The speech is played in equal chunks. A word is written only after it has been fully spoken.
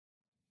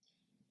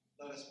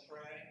Let us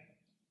pray.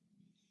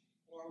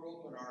 Lord,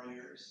 open our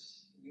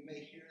ears. We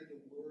may hear the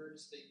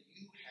words that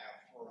you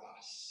have for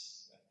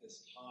us at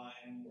this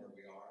time where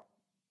we are.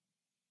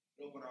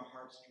 Open our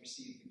hearts to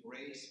receive the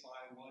grace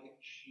by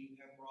which you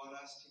have brought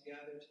us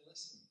together to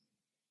listen,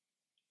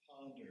 to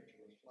ponder, to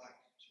reflect,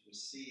 to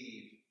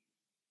receive,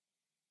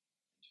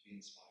 and to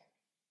be inspired.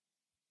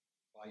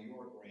 By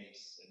your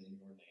grace and in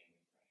your name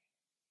we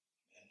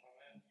pray.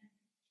 Amen. Amen.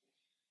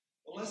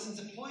 The lessons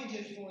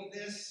appointed for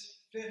this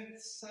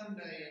fifth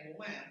Sunday in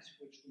Lent,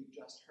 which we've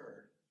just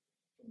heard,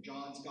 from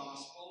John's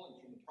Gospel and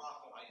from the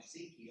prophet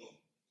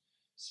Ezekiel,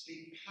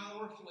 speak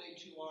powerfully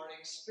to our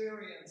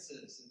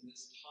experiences in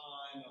this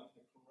time of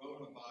the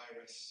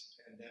coronavirus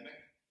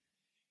pandemic,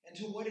 and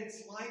to what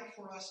it's like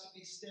for us to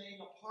be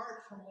staying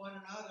apart from one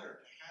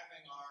another, to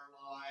having our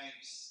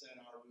lives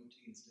and our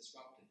routines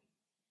disrupted.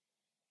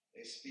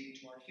 They speak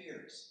to our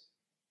fears,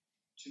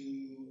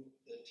 to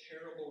the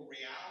terrible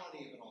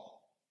reality of it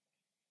all,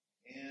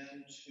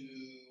 and to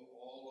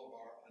all of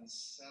our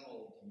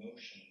unsettled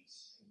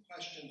emotions and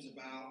questions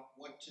about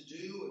what to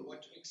do and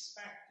what to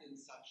expect in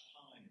such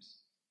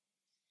times.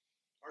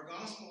 Our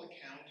gospel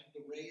account of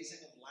the raising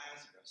of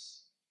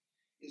Lazarus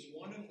is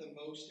one of the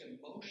most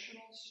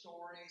emotional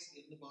stories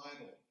in the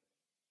Bible.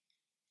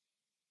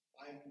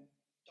 I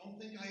don't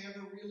think I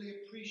ever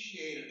really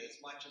appreciated it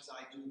as much as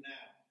I do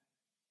now.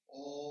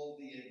 All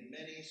the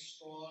many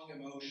strong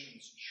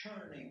emotions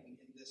churning in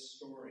this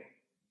story.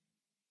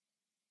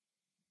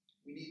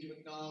 We need to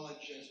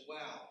acknowledge as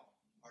well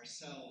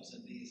ourselves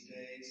in these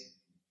days.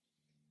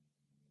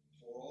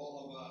 For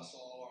all of us,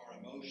 all our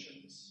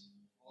emotions,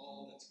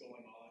 all that's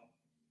going on,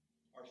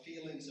 our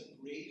feelings of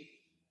grief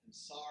and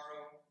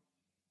sorrow,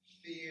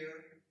 fear,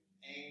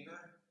 anger,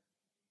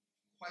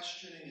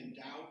 questioning and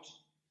doubt.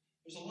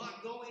 There's a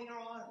lot going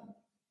on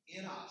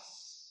in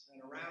us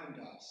and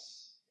around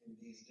us in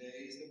these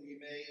days that we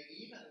may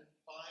even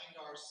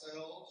find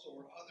ourselves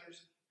or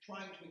others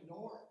trying to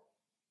ignore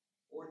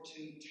or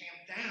to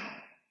tamp down,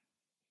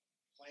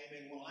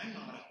 claiming, well, I'm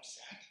not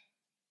upset.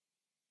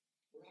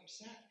 We're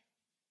upset.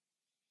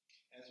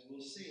 As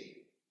we'll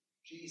see,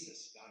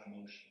 Jesus got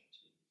emotional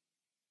too.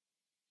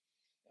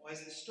 Now,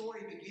 as the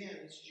story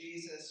begins,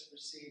 Jesus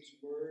receives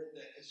word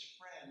that his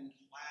friend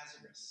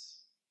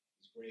Lazarus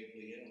is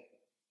gravely ill.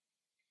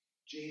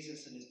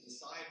 Jesus and his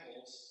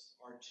disciples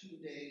are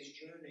 2 days'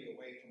 journey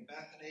away from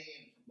Bethany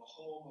and from the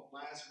home of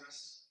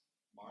Lazarus,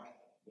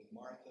 with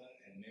Martha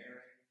and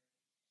Mary.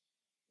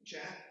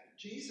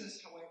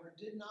 Jesus, however,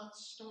 did not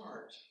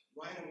start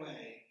right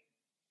away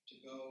to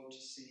go to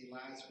see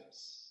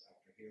Lazarus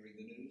after hearing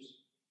the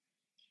news.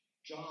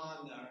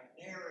 John,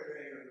 the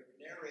narrator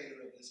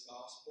of this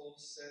gospel,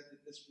 said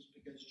that this was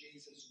because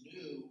Jesus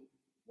knew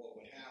what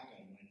would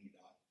happen when he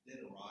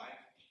did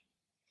arrive.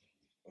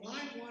 But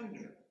I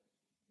wonder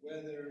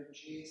whether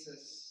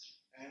Jesus,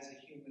 as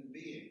a human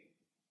being,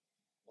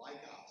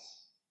 like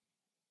us,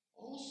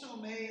 also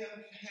may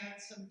have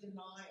had some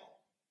denial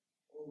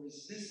or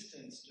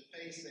resistance to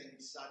facing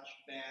such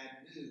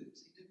bad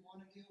news. He didn't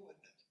want to deal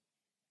with it.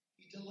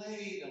 He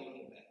delayed a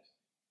little bit.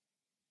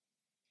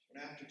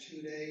 When after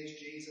 2 days,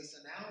 Jesus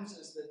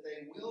announces that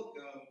they will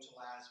go to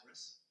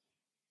Lazarus,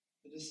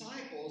 the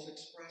disciples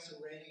express a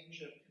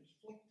range of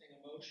conflicting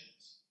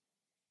emotions,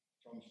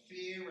 from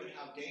fear at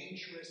how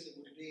dangerous it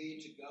would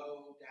be to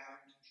go down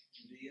to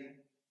Judea,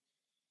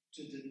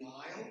 to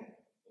denial,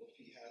 well, if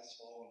he has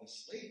fallen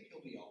asleep,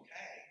 he'll be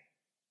okay,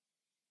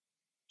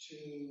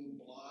 to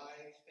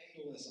blithe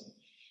fatalism.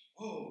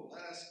 Oh,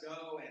 let us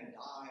go and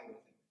die with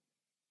him.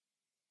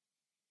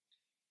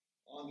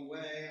 On the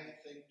way,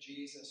 I think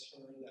Jesus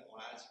heard that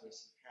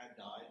Lazarus had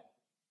died.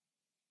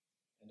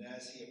 And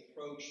as he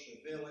approached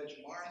the village,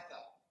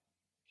 Martha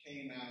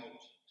came out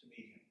to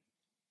meet him.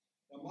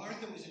 Now,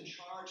 Martha was in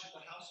charge of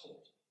the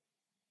household,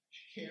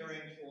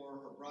 caring for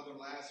her brother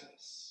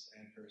Lazarus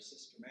and her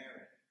sister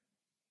Mary.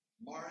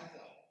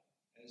 Martha,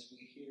 as we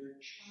hear,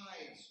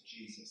 chides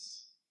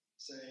Jesus,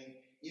 saying,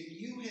 if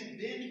you had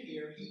been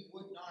here, he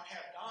would not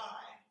have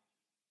died.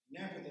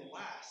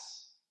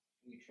 Nevertheless,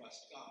 we trust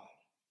God.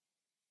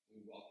 We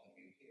welcome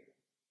you here.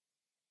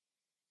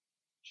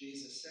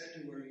 Jesus said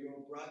to her, your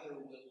brother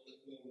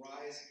will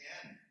rise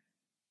again.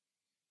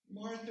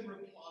 Martha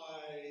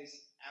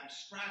replies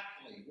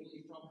abstractly,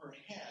 really from her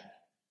head,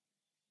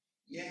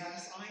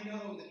 yes, I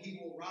know that he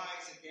will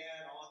rise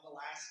again on the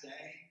last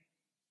day.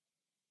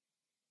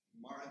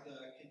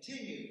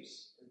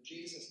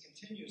 Jesus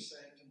continues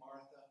saying to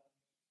Martha,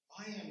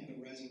 I am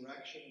the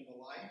resurrection and the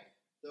life.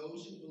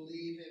 Those who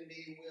believe in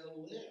me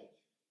will live,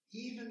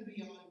 even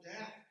beyond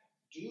death.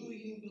 Do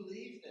you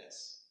believe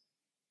this?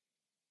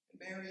 And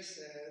Mary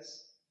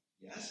says,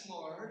 yes,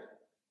 Lord.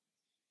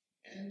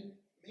 And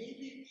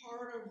maybe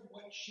part of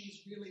what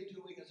she's really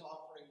doing is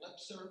offering lip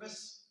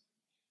service.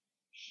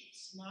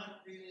 It's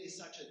not really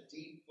such a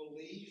deep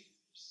belief.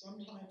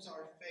 Sometimes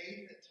our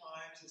faith at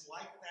times is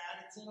like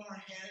that. It's in our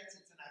heads.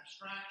 It's an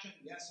abstraction.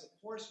 Yes, of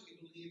course we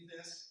believe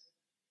this.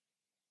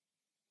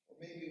 Or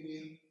maybe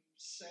we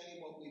say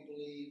what we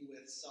believe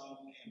with some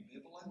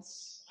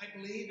ambivalence. I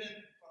believe it,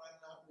 but I'm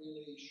not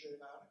really sure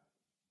about it.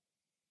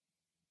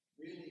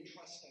 really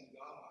trusting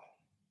God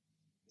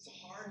is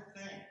a hard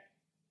thing,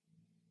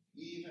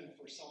 even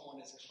for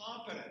someone as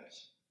competent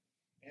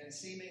and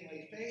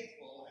seemingly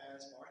faithful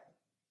as Martha.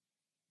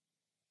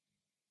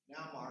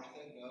 Now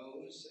Martha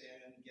goes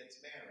and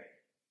gets married,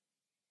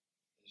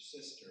 his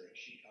sister, as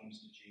she comes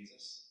to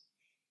Jesus.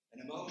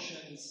 And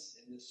emotions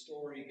in this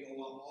story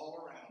go up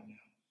all around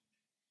now.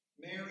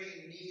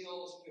 Mary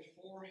kneels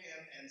before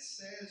him and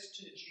says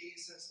to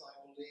Jesus,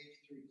 I believe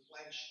through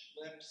clenched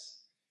lips,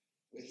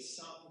 with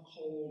some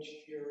cold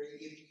fury,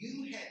 if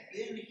you had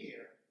been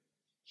here,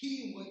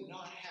 he would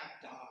not have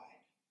died.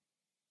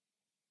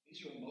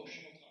 These are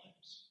emotional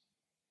times.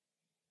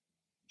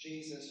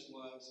 Jesus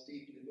was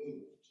deeply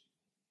moved,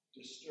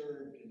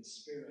 disturbed in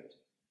spirit.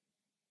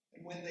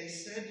 And when they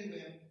said to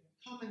him,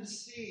 come and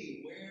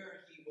see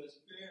where he was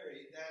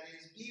buried, that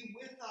is, be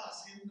with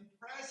us in the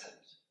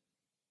present,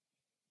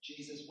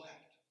 Jesus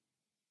wept.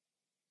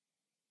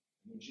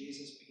 And when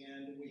Jesus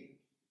began to weep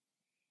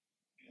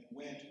and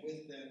went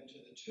with them to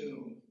the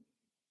tomb,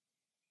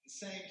 at the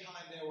same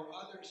time there were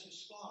others who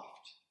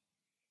scoffed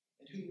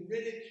and who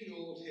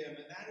ridiculed him.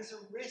 And that is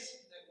a risk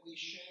that we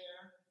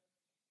share,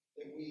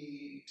 that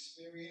we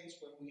experience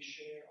when we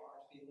share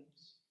our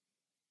feelings.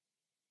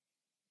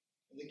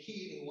 And the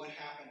key to what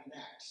happened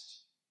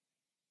next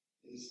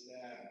is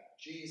that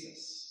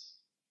Jesus,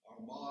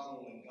 our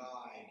model and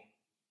guide,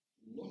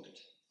 looked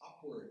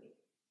upward.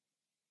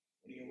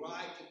 When he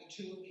arrived at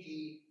the tomb,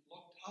 he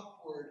looked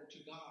upward to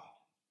God.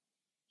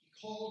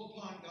 He called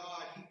upon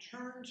God. He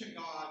turned to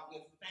God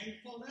with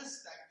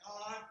thankfulness that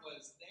God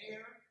was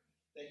there,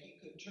 that he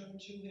could turn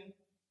to him,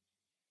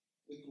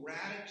 with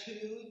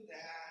gratitude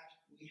that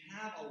we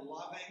have a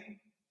loving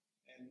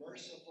and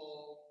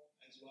merciful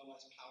as well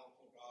as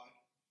powerful God.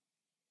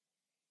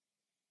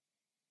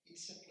 He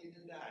simply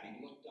did that.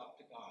 He looked up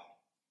to God.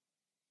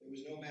 There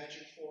was no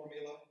magic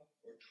formula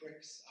or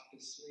tricks up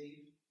his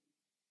sleeve.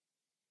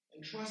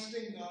 And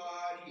trusting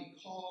God, he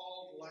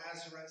called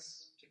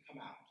Lazarus to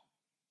come out.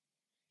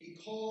 He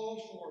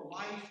called for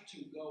life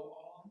to go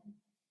on.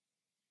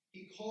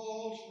 He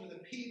called for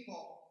the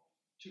people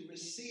to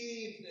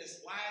receive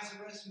this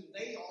Lazarus, who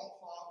they all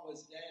thought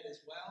was dead as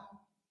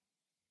well.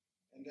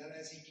 And then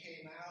as he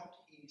came out,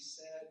 he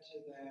said to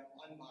them,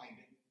 unbind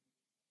him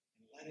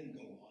and let him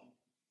go on.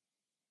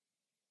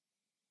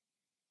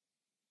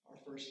 Our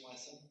first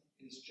lesson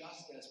is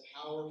just as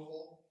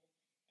powerful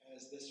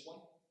as this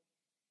one.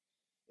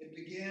 It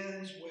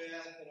begins with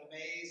an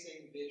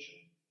amazing vision.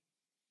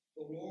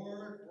 The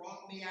Lord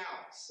brought me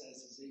out,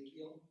 says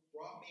Ezekiel,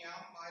 brought me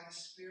out by the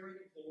Spirit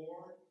of the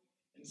Lord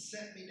and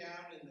set me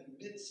down in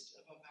the midst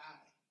of a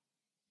valley.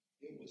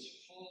 It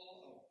was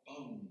full of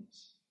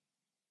bones.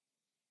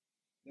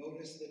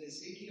 Notice that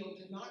Ezekiel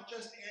did not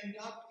just end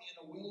up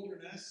in a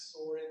wilderness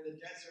or in the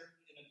desert,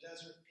 in a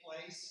desert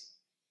place,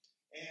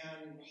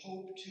 and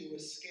hope to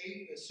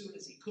escape as soon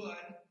as he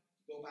could,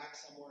 go back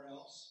somewhere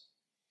else.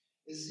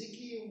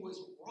 Ezekiel was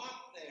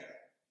brought there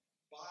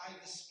by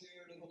the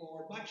Spirit of the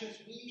Lord, much as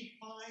we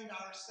find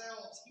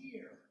ourselves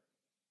here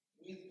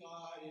with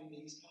God in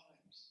these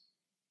times.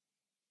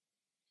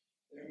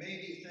 There may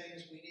be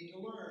things we need to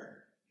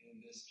learn in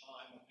this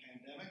time of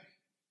pandemic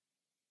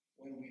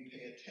when we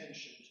pay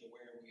attention to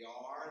where we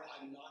are.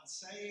 I'm not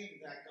saying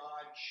that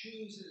God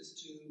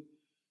chooses to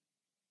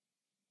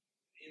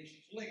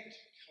inflict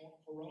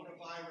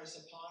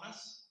coronavirus upon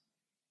us.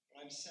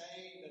 But I'm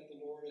saying that the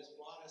Lord has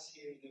brought us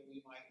here that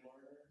we might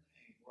learn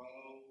and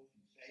grow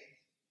in faith.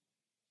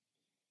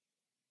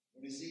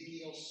 When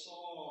Ezekiel saw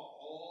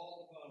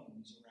all the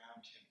bones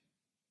around him,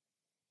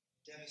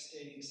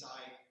 devastating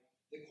sight,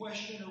 the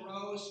question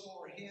arose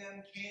for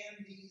him,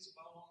 can these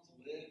bones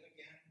live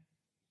again?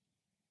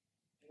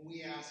 And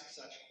we ask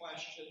such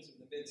questions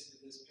in the midst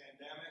of this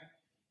pandemic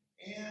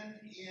and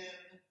in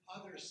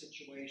other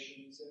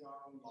situations in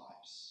our own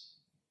lives.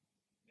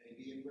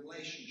 Maybe in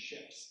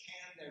relationships,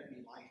 can there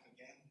be life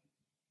again?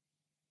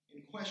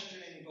 In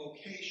questioning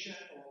vocation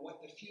or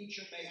what the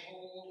future may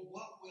hold,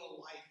 what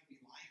will life be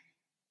like?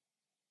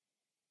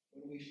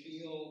 When we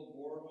feel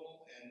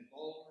mortal and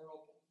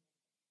vulnerable.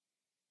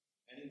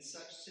 And in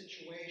such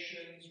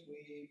situations,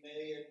 we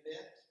may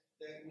admit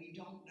that we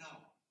don't know.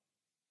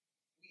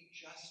 We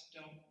just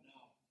don't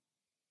know.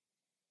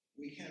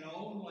 We can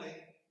only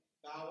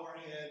bow our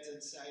heads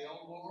and say,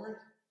 oh Lord,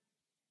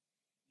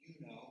 you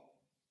know.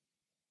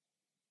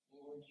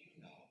 Lord,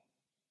 you know.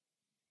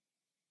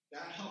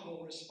 That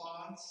humble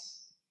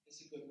response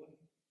is a good one,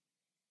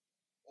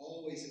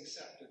 always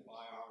accepted by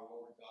our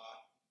Lord God.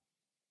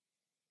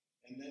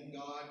 And then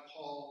God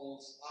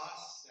calls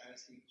us,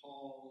 as he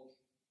called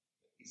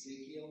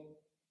Ezekiel,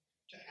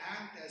 to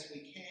act as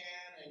we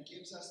can and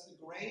gives us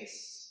the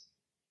grace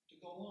to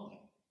go on,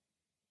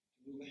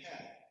 to move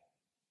ahead,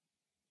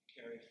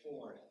 to carry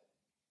forth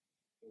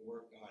the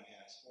work God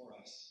has for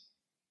us.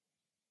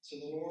 So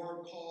the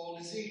Lord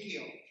called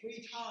Ezekiel.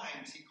 3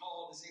 times he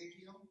called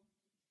Ezekiel.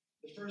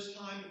 The first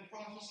time to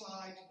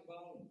prophesy to the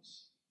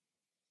bones.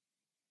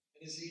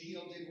 And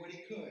Ezekiel did what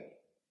he could.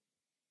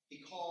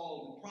 He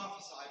called and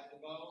prophesied to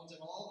the bones, and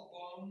all the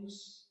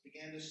bones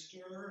began to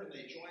stir, and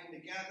they joined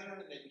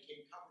together, and they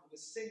became covered with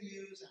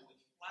sinews and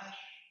with flesh.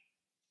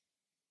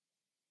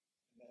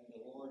 And then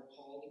the Lord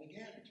called him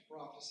again to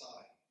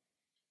prophesy,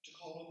 to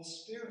call on the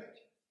Spirit.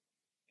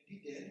 And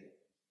he did.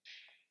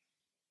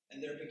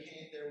 And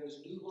there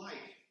was new life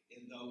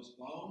in those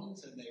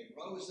bones, and they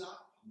rose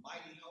up, a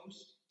mighty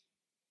host.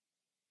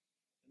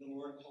 And the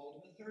Lord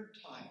called him a third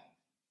time,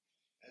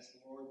 as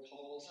the Lord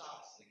calls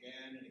us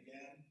again and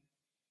again.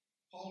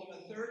 Called him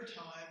a third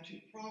time to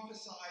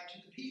prophesy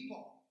to the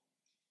people,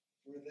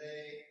 to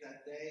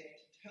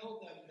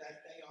tell them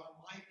that they are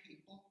my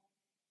people,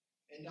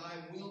 and I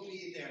will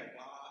be their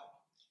God.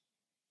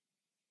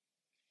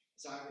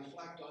 As I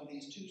reflect on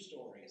these two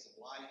stories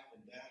of life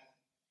and death,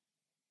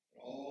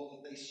 and all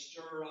that they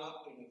stir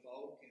up and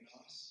evoke in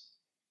us,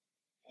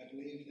 I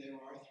believe there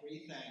are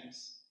three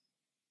things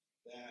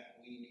that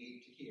we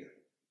need to hear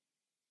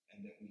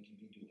and that we can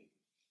be doing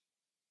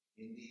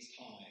in these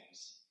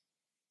times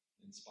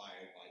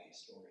inspired by these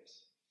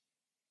stories.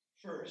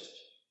 First,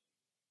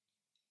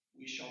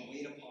 we shall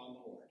wait upon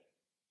the Lord.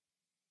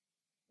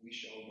 We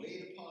shall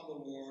wait upon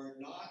the Lord,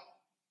 not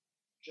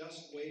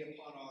just wait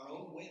upon our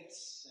own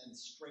wits and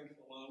strength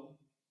alone,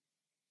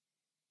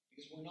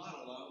 because we're not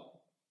alone.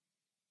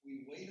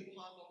 We wait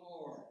upon the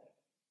Lord,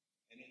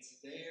 and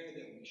it's there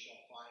that we shall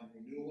find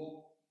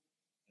renewal,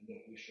 and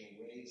that we shall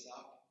raise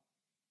up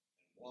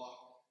and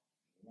walk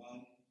and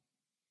run.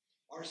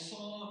 Our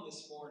psalm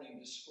this morning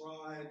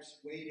describes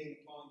waiting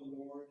upon the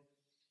Lord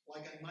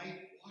like a night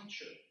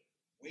watcher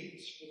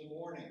waits for the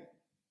morning,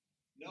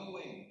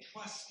 knowing,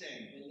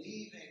 trusting,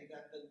 believing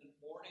that the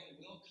morning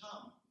will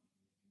come,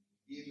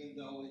 even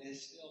though it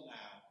is still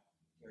now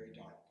very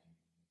dark.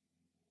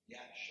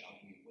 Yet shall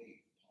we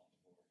wait upon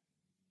the Lord.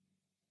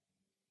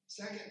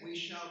 Second, we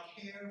shall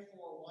care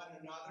for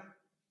one another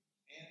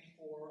and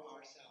for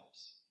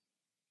ourselves.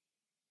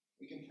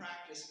 We can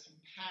practice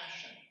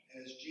compassion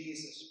as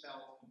Jesus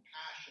felt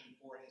compassion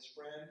for his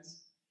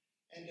friends,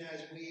 and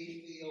as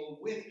we feel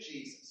with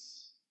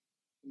Jesus,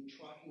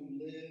 who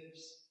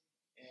lives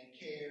and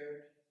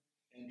cared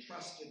and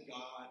trusted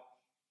God,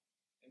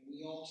 and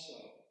we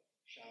also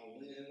shall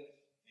live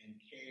and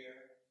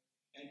care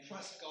and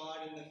trust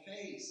God in the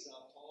face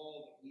of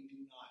all that we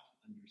do not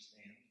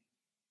understand.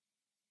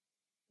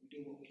 We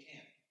do what we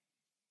can.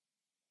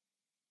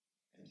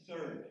 And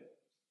third,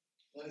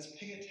 let us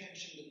pay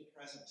attention to the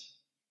present,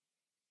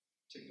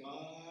 to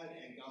God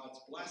and God's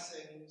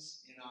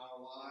blessings in our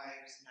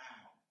lives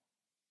now.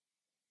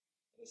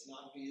 Let us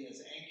not be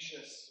as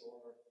anxious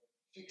or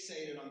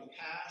fixated on the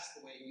past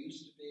the way it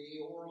used to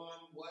be, or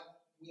on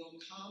what will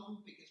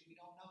come, because we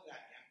don't know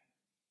that yet.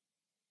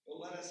 But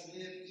let us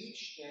live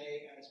each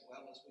day as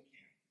well as we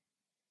can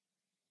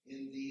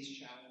in these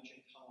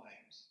challenging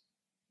times,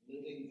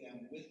 living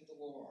them with the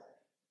Lord,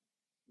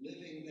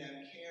 living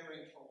them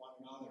caring for one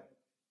another,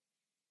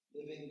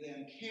 living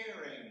them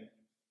caring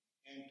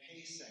and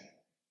pacing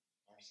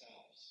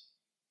ourselves.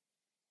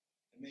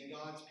 And may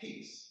God's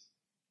peace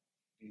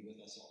be with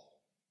us all.